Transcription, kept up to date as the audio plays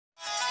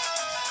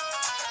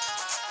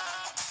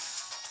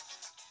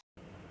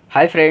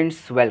Hi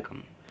friends,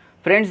 welcome.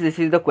 Friends, this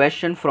is the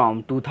question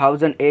from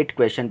 2008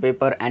 question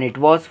paper and it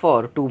was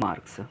for 2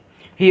 marks.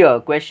 Here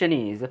question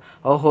is,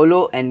 a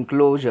hollow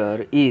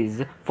enclosure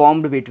is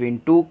formed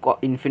between two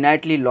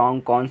infinitely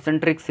long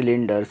concentric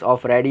cylinders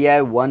of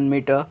radii 1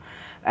 meter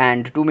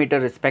and 2 meter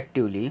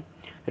respectively.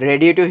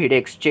 Radiative heat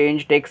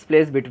exchange takes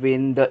place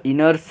between the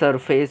inner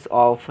surface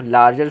of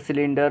larger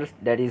cylinders,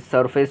 that is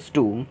surface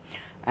 2,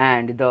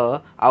 and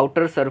the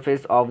outer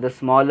surface of the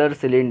smaller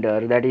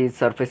cylinder, that is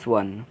surface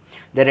 1.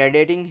 The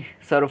radiating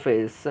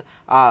surface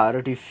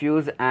are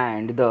diffuse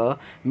and the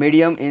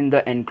medium in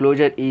the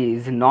enclosure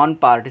is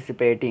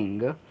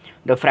non-participating.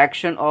 The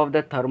fraction of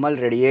the thermal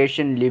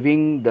radiation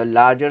leaving the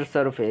larger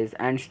surface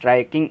and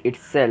striking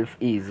itself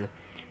is.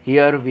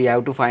 Here we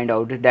have to find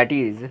out, that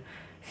is,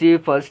 see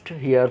first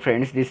here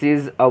friends, this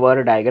is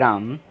our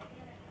diagram.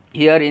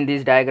 Here in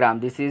this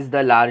diagram, this is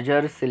the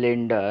larger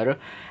cylinder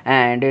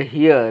and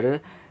here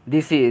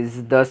this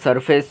is the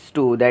surface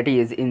 2, that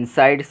is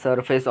inside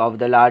surface of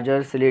the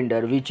larger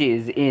cylinder, which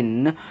is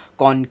in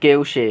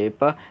concave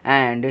shape,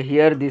 and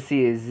here this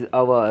is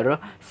our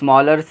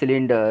smaller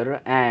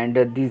cylinder and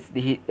this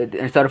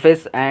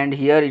surface, and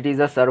here it is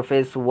a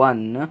surface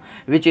 1,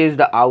 which is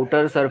the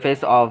outer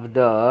surface of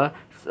the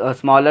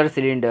smaller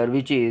cylinder,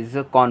 which is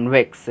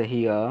convex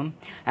here.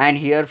 And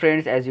here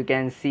friends, as you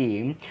can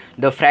see,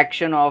 the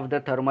fraction of the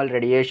thermal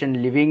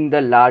radiation leaving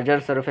the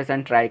larger surface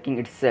and striking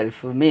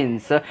itself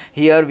means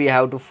here we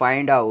have to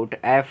find out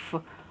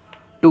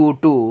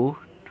F22.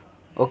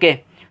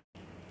 Okay,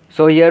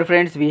 so here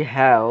friends we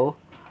have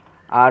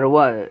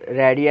R1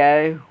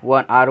 radii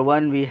 1,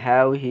 R1 we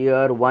have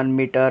here 1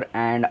 meter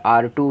and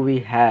R2 we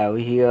have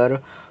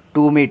here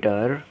 2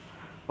 meter.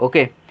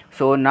 Okay,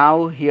 so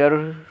now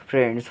here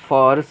friends,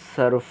 for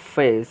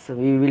surface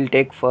we will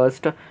take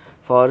first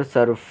for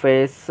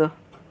surface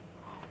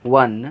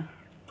 1,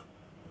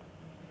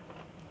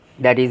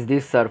 that is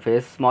this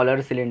surface,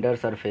 smaller cylinder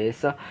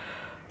surface.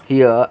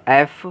 Here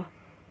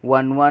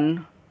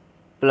F11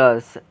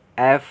 plus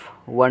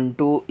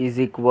F12 is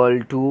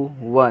equal to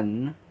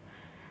 1.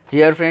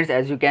 Here friends,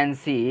 as you can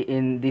see,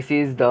 in this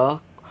is the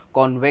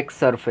convex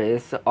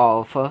surface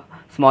of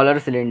smaller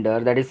cylinder,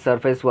 that is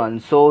surface 1.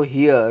 So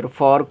here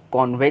for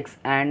convex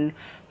and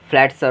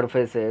flat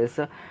surfaces,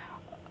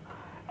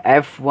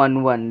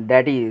 F11,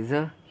 that is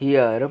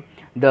here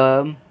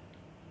the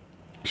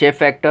shape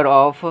factor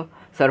of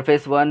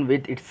surface 1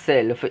 with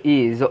itself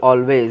is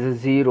always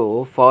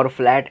 0 for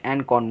flat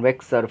and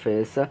convex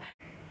surface,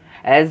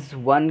 as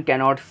one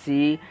cannot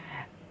see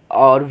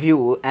or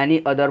view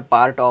any other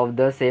part of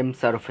the same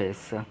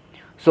surface.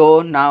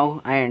 So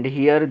now, and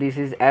here this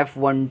is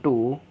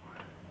F12,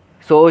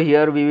 so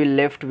here we will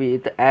left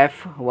with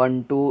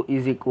F12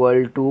 is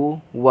equal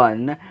to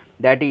 1,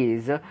 that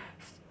is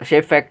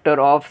shape factor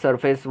of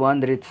surface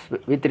 1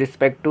 with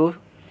respect to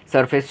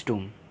surface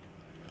 2.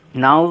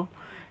 Now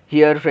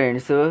here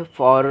friends, we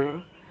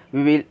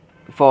will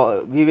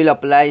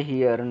apply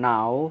here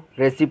now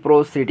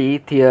reciprocity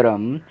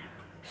theorem.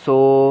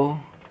 So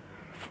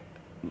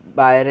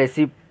by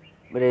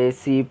reciprocity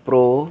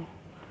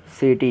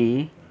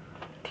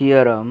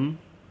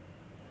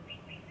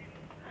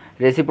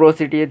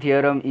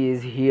theorem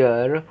is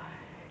here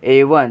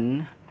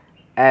A1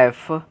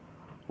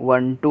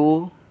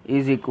 F12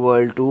 is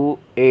equal to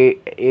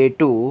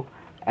A2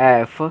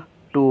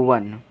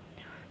 F21.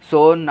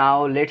 So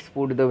now let's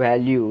put the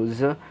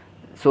values.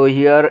 So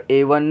here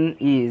A1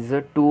 is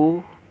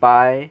 2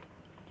 pi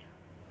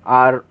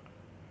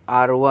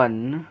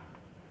R1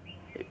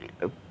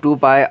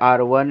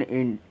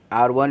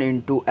 R1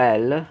 into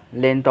L,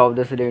 length of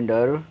the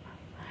cylinder,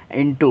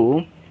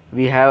 into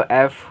we have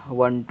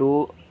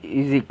F12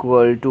 is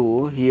equal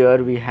to,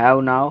 here we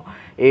have now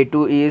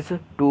A2 is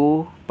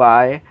 2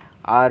 pi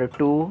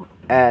R2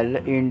 L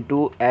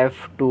into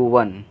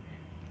F21.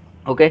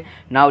 Okay,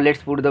 now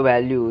let's put the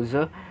values.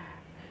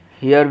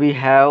 Here we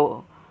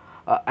have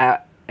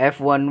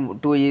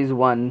F12 is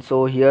 1,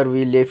 so here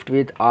we left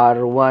with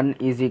R1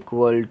 is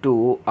equal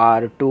to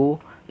R2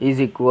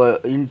 is equal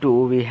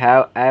into we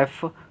have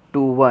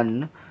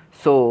F21.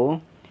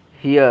 So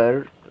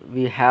here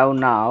we have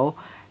now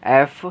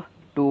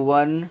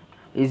F21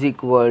 is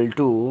equal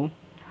to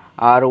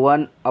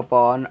R1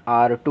 upon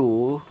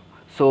R2.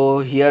 So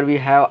here we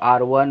have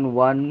R1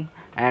 1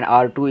 and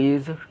R2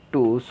 is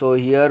 2, so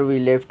here we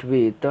left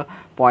with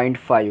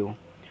 0.5.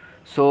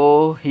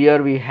 so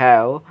here we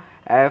have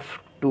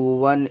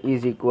F21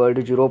 is equal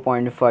to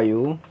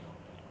 0.5.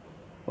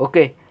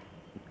 okay,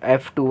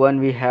 F21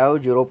 we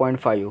have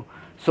 0.5.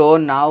 so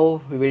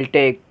now we will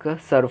take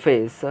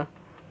surface.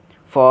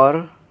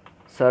 For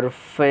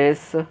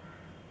surface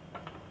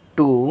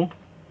 2,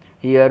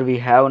 here we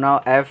have now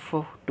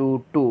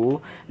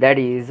F22, that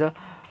is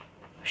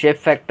shape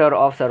factor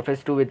of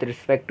surface 2 with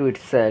respect to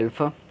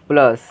itself,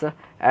 plus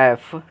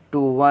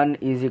F21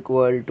 is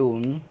equal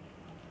to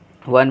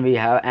 1 we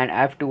have, and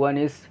F21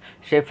 is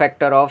shape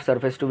factor of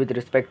surface 2 with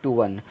respect to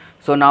 1.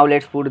 So now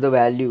let's put the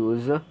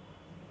values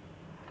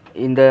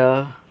in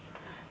the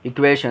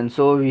equation.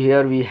 So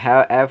here we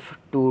have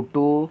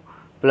F22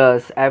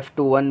 plus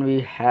F21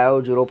 we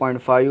have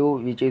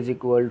 0.5 which is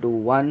equal to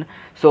 1.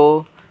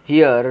 So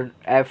here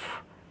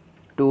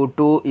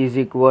F22 is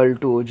equal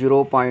to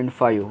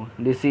 0.5.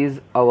 This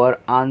is our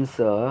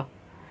answer.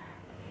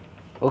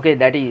 Okay,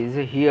 that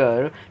is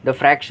here the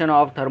fraction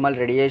of thermal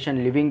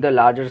radiation leaving the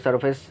larger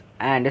surface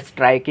and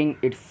striking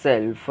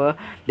itself,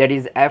 that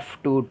is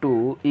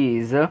F22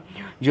 is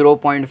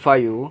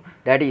 0.5.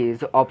 That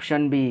is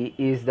option B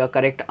is the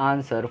correct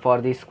answer for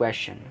this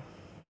question.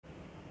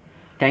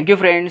 Thank you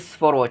friends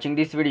for watching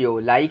this video.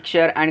 Like,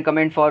 share and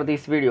comment for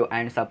this video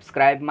and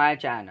subscribe my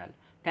channel.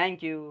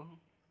 Thank you.